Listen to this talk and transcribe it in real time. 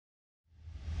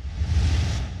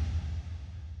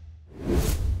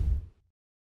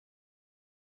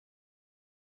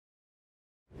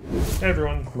Hey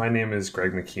everyone, my name is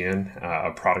Greg McKeon,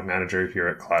 a product manager here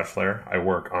at Cloudflare. I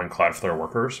work on Cloudflare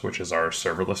Workers, which is our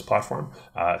serverless platform.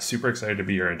 Super excited to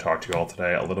be here and talk to you all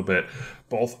today a little bit,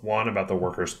 both one about the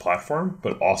Workers platform,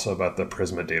 but also about the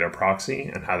Prisma Data Proxy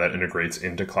and how that integrates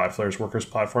into Cloudflare's Workers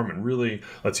platform and really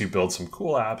lets you build some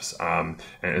cool apps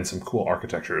and some cool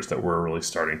architectures that we're really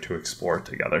starting to explore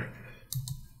together.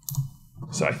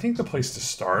 So I think the place to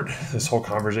start this whole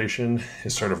conversation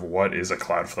is sort of what is a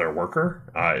Cloudflare worker.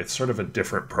 It's sort of a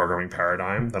different programming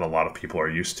paradigm than a lot of people are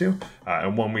used to,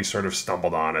 and one we sort of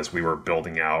stumbled on as we were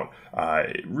building out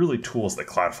really tools that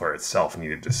Cloudflare itself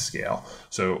needed to scale.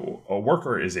 So a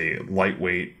worker is a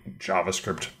lightweight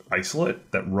JavaScript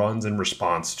isolate that runs in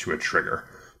response to a trigger.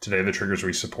 Today, the triggers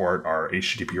we support are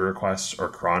HTTP requests or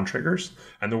cron triggers,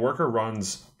 and the worker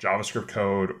runs JavaScript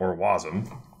code or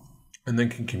WASM, and then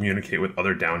can communicate with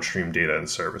other downstream data and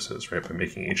services, right, by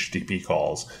making HTTP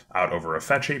calls out over a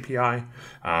fetch API.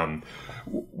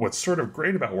 What's sort of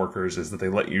great about workers is that they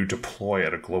let you deploy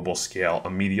at a global scale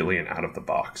immediately and out of the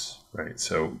box, right?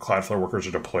 So Cloudflare workers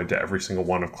are deployed to every single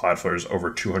one of Cloudflare's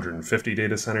over 250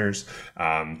 data centers.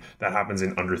 That happens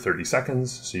in under 30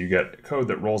 seconds. So you get code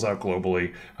that rolls out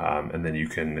globally, and then you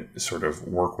can sort of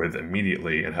work with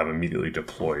immediately and have immediately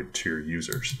deployed to your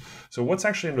users. So what's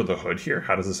actually under the hood here?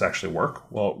 How does this actually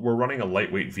work? Well, we're running a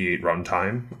lightweight V8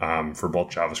 runtime for both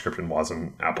JavaScript and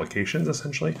WASM applications,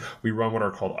 essentially. We run what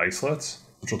are called isolates,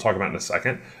 which we'll talk about in a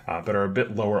second, but are a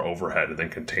bit lower overhead than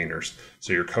containers.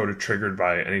 So your code is triggered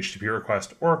by an HTTP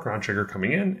request or a cron trigger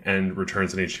coming in and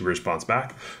returns an HTTP response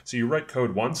back. So you write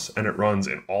code once and it runs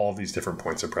in all of these different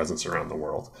points of presence around the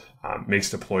world.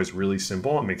 Makes deploys really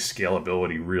simple and makes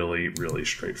scalability really, really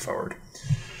straightforward.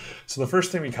 So the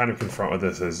first thing we kind of confront with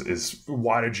this is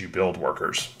why did you build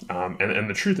workers? And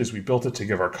the truth is we built it to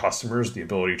give our customers the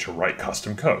ability to write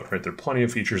custom code, right? There are plenty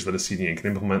of features that a CDN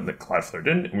can implement that Cloudflare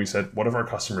didn't. And we said, what if our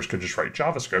customers could just write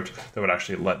JavaScript that would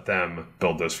actually let them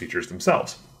build those features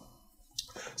themselves?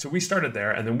 So we started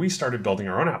there, and then we started building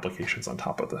our own applications on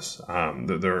top of this.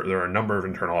 There are a number of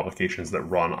internal applications that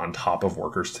run on top of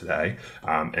workers today,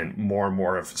 and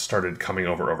more have started coming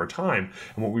over time.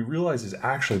 And what we realized is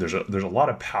actually there's a lot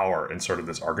of power in sort of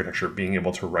this architecture of being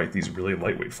able to write these really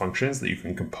lightweight functions that you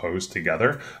can compose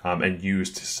together and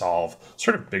use to solve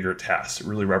sort of bigger tasks. It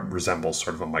really resembles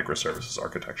sort of a microservices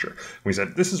architecture. And we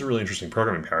said, this is a really interesting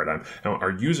programming paradigm, and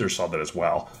our users saw that as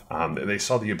well. They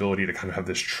saw the ability to kind of have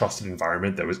this trusted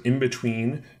environment that was in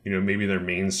between, maybe their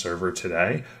main server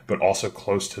today, but also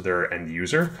close to their end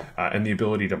user, and the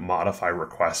ability to modify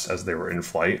requests as they were in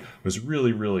flight was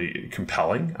really, really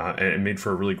compelling, and it made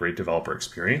for a really great developer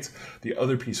experience. The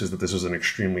other piece is that this was an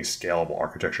extremely scalable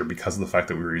architecture because of the fact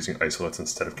that we were using isolates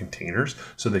instead of containers,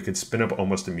 so they could spin up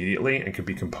almost immediately and could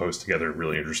be composed together in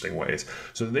really interesting ways.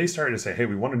 So they started to say, hey,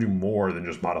 we want to do more than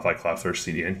just modify Cloudflare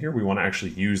CDN here. We want to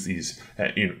actually use these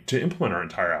to implement our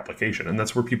entire application, and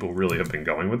that's where people really have been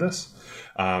going with this.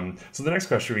 So the next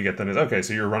question we get then is, okay,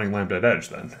 so you're running Lambda at edge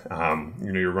then.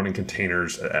 You're running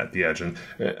containers at the edge. And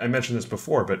I mentioned this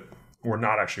before, but we're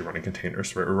not actually running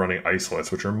containers, right? We're running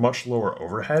isolates, which are much lower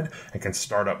overhead and can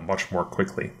start up much more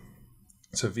quickly.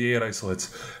 So V8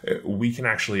 isolates, we can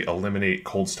actually eliminate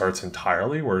cold starts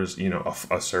entirely, whereas a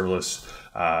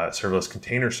serverless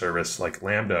container service like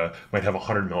Lambda might have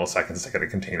 100 milliseconds to get a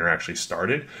container actually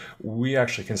started. We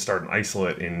actually can start an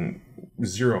isolate in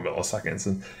 0 milliseconds.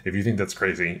 And if you think that's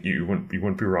crazy, you wouldn't be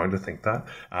wrong to think that.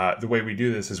 The way we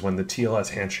do this is when the TLS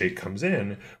handshake comes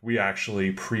in, we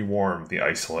actually pre-warm the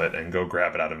isolate and go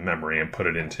grab it out of memory and put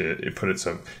it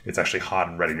so it's actually hot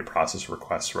and ready to process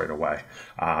requests right away,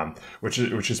 which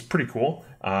is pretty cool.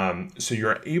 So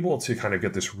you're able to kind of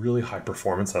get this really high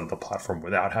performance out of the platform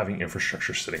without having infrastructure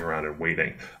sitting around and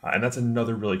waiting. And that's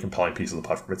another really compelling piece of the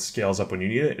platform. It scales up when you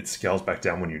need it. It scales back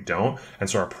down when you don't. And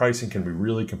so our pricing can be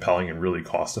really compelling and really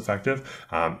cost effective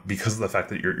because of the fact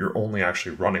that you're only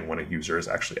actually running when a user is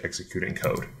actually executing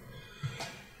code.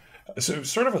 So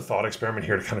sort of a thought experiment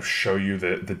here to kind of show you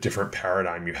the different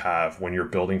paradigm you have when you're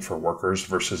building for workers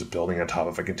versus building on top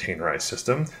of a containerized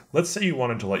system. Let's say you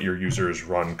wanted to let your users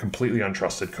run completely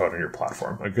untrusted code on your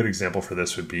platform. A good example for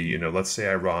this would be, let's say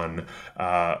I run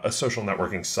a social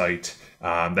networking site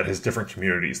that has different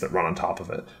communities that run on top of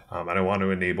it. And I want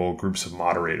to enable groups of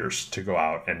moderators to go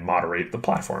out and moderate the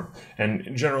platform.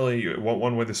 And generally,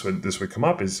 one way this would come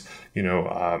up is, they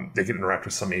could interact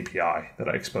with some API that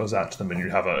I expose out to them, and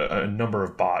you'd have a number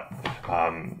of bot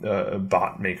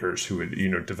makers who would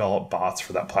develop bots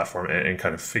for that platform and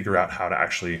kind of figure out how to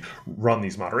actually run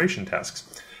these moderation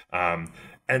tasks.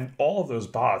 And all of those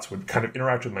bots would kind of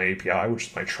interact with my API, which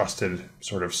is my trusted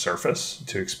sort of surface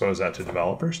to expose that to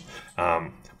developers.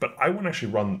 But I wouldn't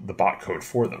actually run the bot code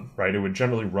for them, right? It would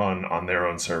generally run on their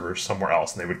own servers somewhere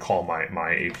else, and they would call my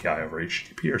API over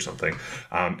HTTP or something.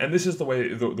 And this is the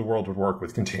way the world would work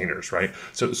with containers, right?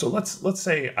 So let's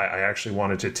say I actually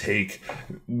wanted to take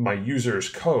my users'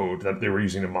 code that they were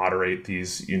using to moderate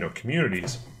these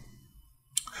communities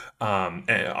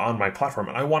on my platform,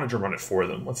 and I wanted to run it for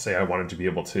them. Let's say I wanted to be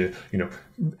able to,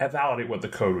 validate what the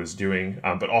code was doing,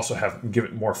 but also give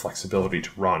it more flexibility to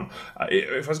run.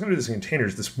 If I was going to do this in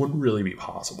containers, this wouldn't really be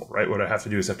possible, right? What I have to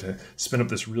do is have to spin up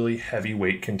this really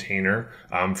heavyweight container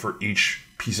for each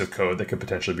piece of code that could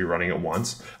potentially be running at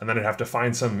once, and then I'd have to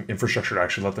find some infrastructure to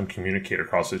actually let them communicate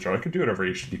across each other. I could do it over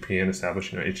HTTP and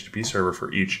establish HTTP server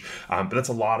for each, but that's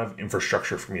a lot of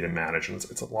infrastructure for me to manage, and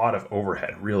it's a lot of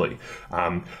overhead, really.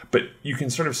 But you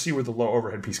can sort of see where the low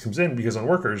overhead piece comes in, because on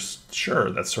Workers, sure,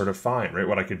 that's sort of fine, right?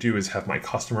 What I could do is have my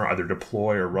customer either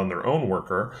deploy or run their own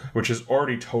worker, which is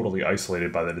already totally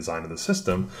isolated by the design of the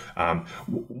system.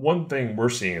 One thing we're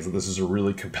seeing is that this is a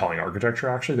really compelling architecture,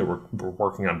 actually, that we're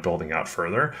working on building out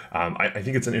further. I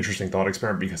think it's an interesting thought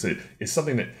experiment because it is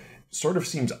something that sort of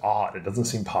seems odd. It doesn't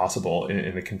seem possible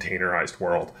in a containerized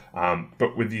world.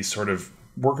 But with these sort of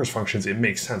Workers functions, it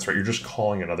makes sense, right? You're just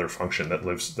calling another function that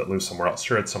lives somewhere else.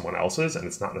 Sure, it's someone else's and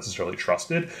it's not necessarily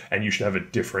trusted, and you should have a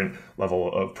different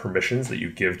level of permissions that you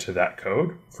give to that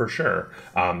code, for sure.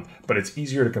 But it's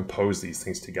easier to compose these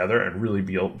things together and really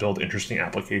build interesting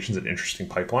applications and interesting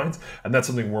pipelines. And that's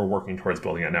something we're working towards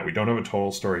building out now. We don't have a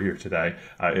total story here today.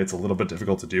 It's a little bit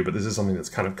difficult to do, but this is something that's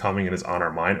kind of coming and is on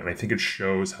our mind. And I think it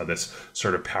shows how this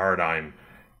sort of paradigm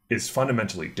is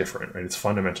fundamentally different, right? It's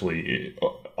fundamentally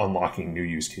unlocking new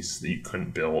use cases that you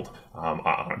couldn't build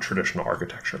on traditional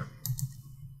architecture.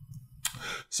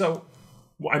 So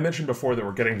I mentioned before that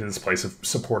we're getting to this place of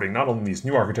supporting not only these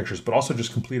new architectures, but also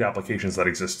just complete applications that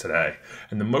exist today.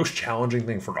 And the most challenging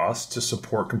thing for us to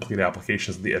support complete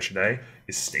applications at the edge today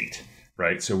is state.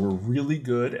 Right? So we're really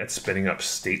good at spinning up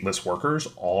stateless workers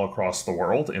all across the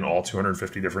world in all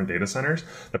 250 different data centers.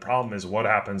 The problem is what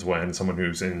happens when someone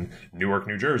who's in Newark,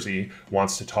 New Jersey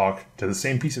wants to talk to the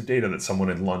same piece of data that someone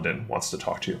in London wants to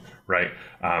talk to, right?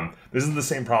 This is the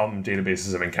same problem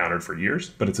databases have encountered for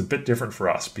years, but it's a bit different for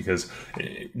us because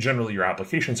generally your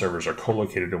application servers are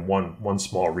co-located in one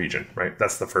small region, right?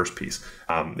 That's the first piece.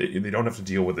 They don't have to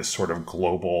deal with this sort of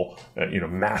global,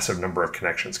 massive number of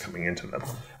connections coming into them.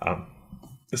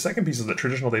 The second piece is that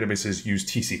traditional databases use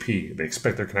TCP. They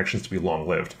expect their connections to be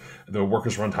long-lived. The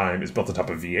Workers runtime is built on top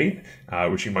of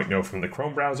V8, which you might know from the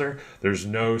Chrome browser. There's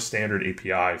no standard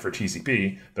API for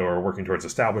TCP, though we're working towards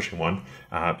establishing one.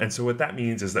 And so what that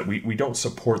means is that we don't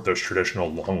support those traditional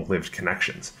long-lived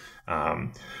connections.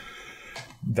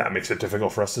 That makes it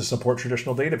difficult for us to support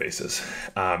traditional databases.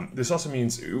 This also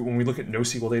means when we look at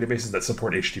NoSQL databases that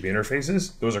support HTTP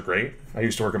interfaces, those are great. I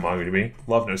used to work at MongoDB,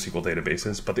 love NoSQL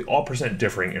databases, but they all present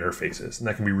differing interfaces, and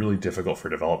that can be really difficult for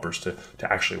developers to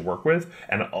actually work with.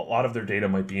 And a lot of their data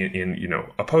might be in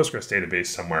a Postgres database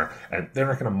somewhere, and they're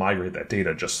not going to migrate that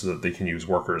data just so that they can use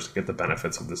Workers to get the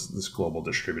benefits of this global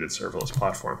distributed serverless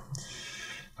platform.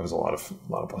 That was a lot of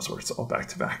buzzwords all back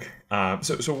to back.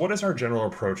 So what is our general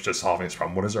approach to solving this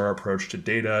problem? What is our approach to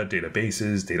data,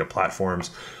 databases, data platforms?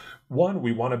 One,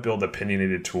 we want to build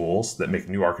opinionated tools that make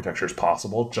new architectures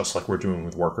possible, just like we're doing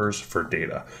with Workers for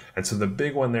data. And so the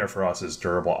big one there for us is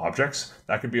durable objects.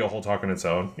 That could be a whole talk on its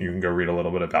own. You can go read a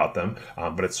little bit about them,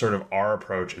 but it's sort of our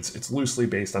approach. It's loosely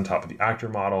based on top of the actor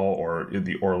model or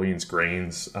the Orleans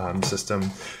Grains system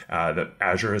that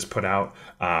Azure has put out.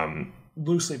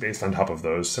 Loosely based on top of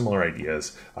those similar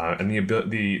ideas, and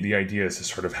the idea is to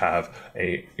sort of have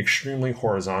a extremely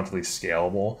horizontally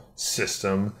scalable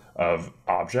system of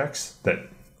objects that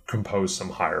compose some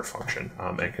higher function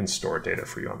and can store data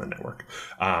for you on the network.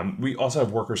 We also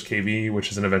have Workers KV,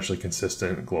 which is an eventually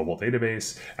consistent global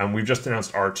database, and we've just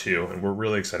announced R2, and we're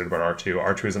really excited about R2.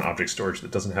 R2 is an object storage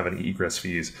that doesn't have any egress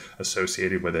fees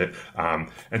associated with it,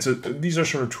 and so these are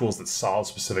sort of tools that solve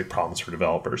specific problems for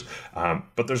developers.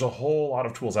 But there's a whole lot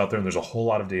of tools out there, and there's a whole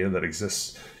lot of data that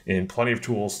exists in plenty of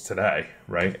tools today,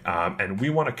 right? And we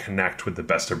want to connect with the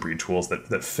best of breed tools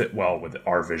that fit well with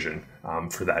our vision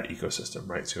for that ecosystem,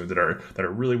 right? So that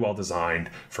are really well designed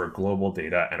for global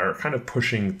data and are kind of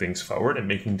pushing things forward and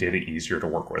making data easier to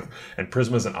work with. And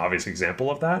Prisma is an obvious example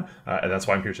of that, and that's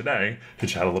why I'm here today to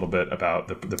chat a little bit about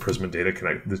the Prisma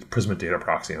Data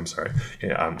Proxy.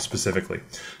 Specifically.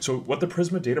 So what the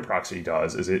Prisma Data Proxy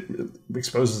does is it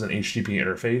exposes an HTTP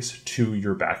interface to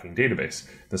your backing database.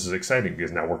 This is exciting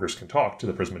because now Workers can talk to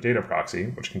the Prisma Data Proxy,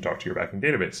 which can talk to your backing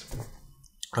database.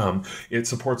 It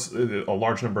supports a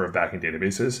large number of backend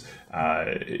databases,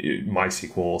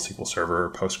 MySQL, SQL Server,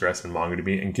 Postgres, and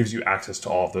MongoDB, and gives you access to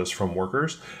all of those from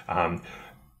Workers.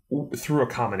 Through a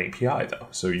common API, though.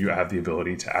 So you have the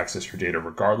ability to access your data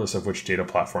regardless of which data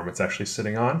platform it's actually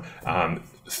sitting on,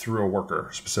 through a worker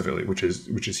specifically, which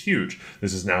is huge.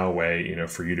 This is now a way,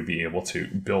 for you to be able to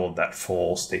build that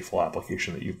full stateful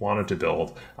application that you've wanted to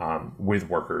build with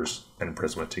Workers and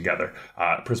Prisma together.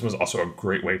 Prisma is also a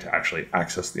great way to actually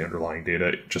access the underlying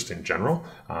data just in general,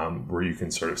 where you can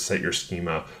sort of set your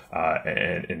schema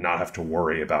and not have to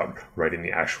worry about writing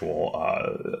the actual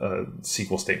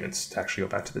SQL statements to actually go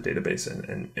back to the database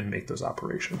and make those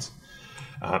operations.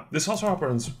 This also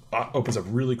opens up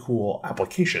really cool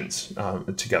applications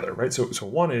together, right? So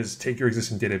one is take your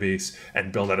existing database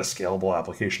and build out a scalable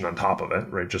application on top of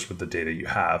it, right? Just with the data you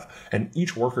have. And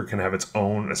each worker can have its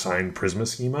own assigned Prisma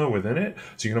schema within it.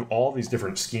 So you can have all these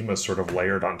different schemas sort of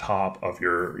layered on top of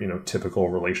your, typical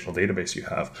relational database you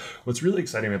have. What's really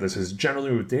exciting about this is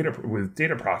generally with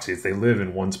data proxies, they live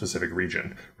in one specific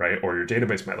region, right? Or your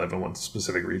database might live in one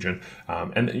specific region,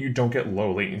 and you don't get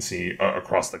low latency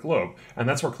across the globe.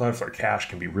 And that's where Cloudflare Cache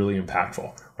can be really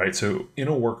impactful, right? So in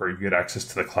a worker, you get access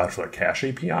to the Cloudflare Cache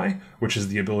API, which is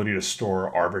the ability to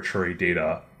store arbitrary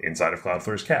data inside of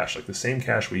Cloudflare's cache, like the same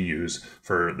cache we use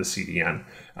for the CDN.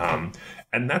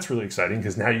 And that's really exciting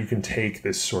because now you can take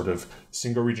this sort of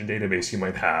single region database you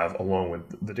might have along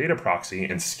with the data proxy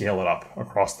and scale it up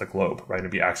across the globe, right?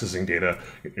 And be accessing data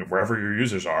wherever your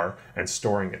users are and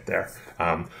storing it there.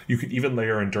 You could even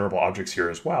layer in durable objects here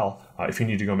as well if you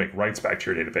need to go make writes back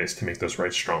to your database to make those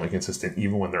writes strongly consistent,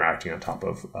 even when they're acting on top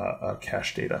of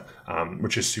cache data,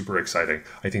 which is super exciting.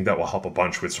 I think that will help a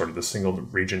bunch with sort of the single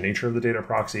region nature of the data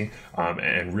proxy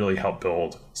and really help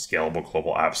build scalable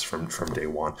global apps from day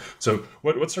one. So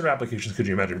what sort of applications could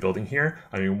you imagine building here?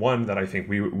 I mean, one that I think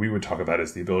we would talk about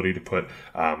is the ability to put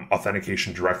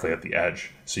authentication directly at the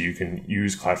edge. So you can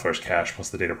use Cloudflare's cache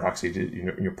plus the data proxy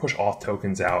to push auth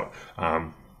tokens out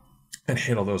and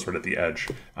handle those right at the edge.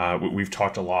 We've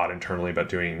talked a lot internally about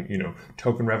doing,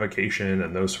 token revocation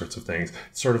and those sorts of things.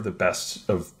 It's sort of the best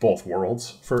of both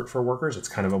worlds for workers. It's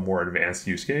kind of a more advanced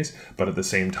use case, but at the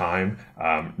same time,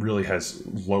 really has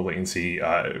low latency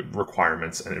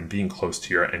requirements, and being close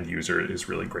to your end user is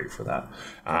really great for that.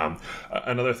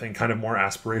 Another thing, kind of more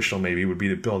aspirational maybe, would be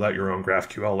to build out your own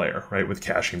GraphQL layer, right, with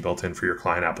caching built in for your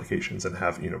client applications, and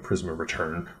have, Prisma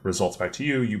return results back to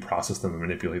you. You process them and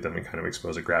manipulate them and kind of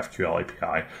expose a GraphQL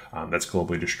API that's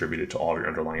globally distributed to all of your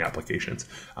underlying applications.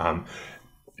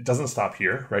 It doesn't stop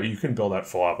here, right? You can build out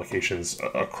full applications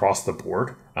across the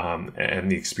board, and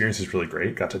the experience is really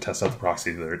great. Got to test out the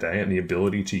proxy the other day, and the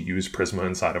ability to use Prisma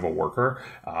inside of a worker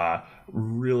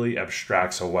really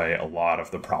abstracts away a lot of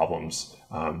the problems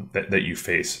that you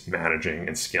face managing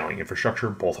and scaling infrastructure,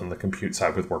 both on the compute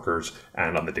side with Workers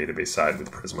and on the database side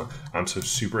with Prisma. I'm so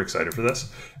super excited for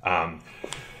this.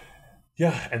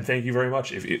 Yeah, and thank you very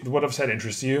much. If what I've said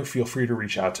interests you, feel free to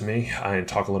reach out to me and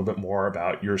talk a little bit more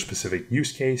about your specific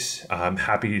use case. I'm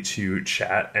happy to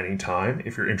chat anytime.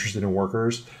 If you're interested in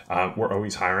Workers, we're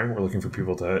always hiring. We're looking for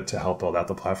people to help build out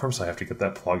the platform, so I have to get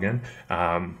that plug in.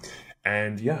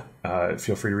 And yeah,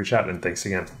 feel free to reach out, and thanks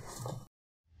again.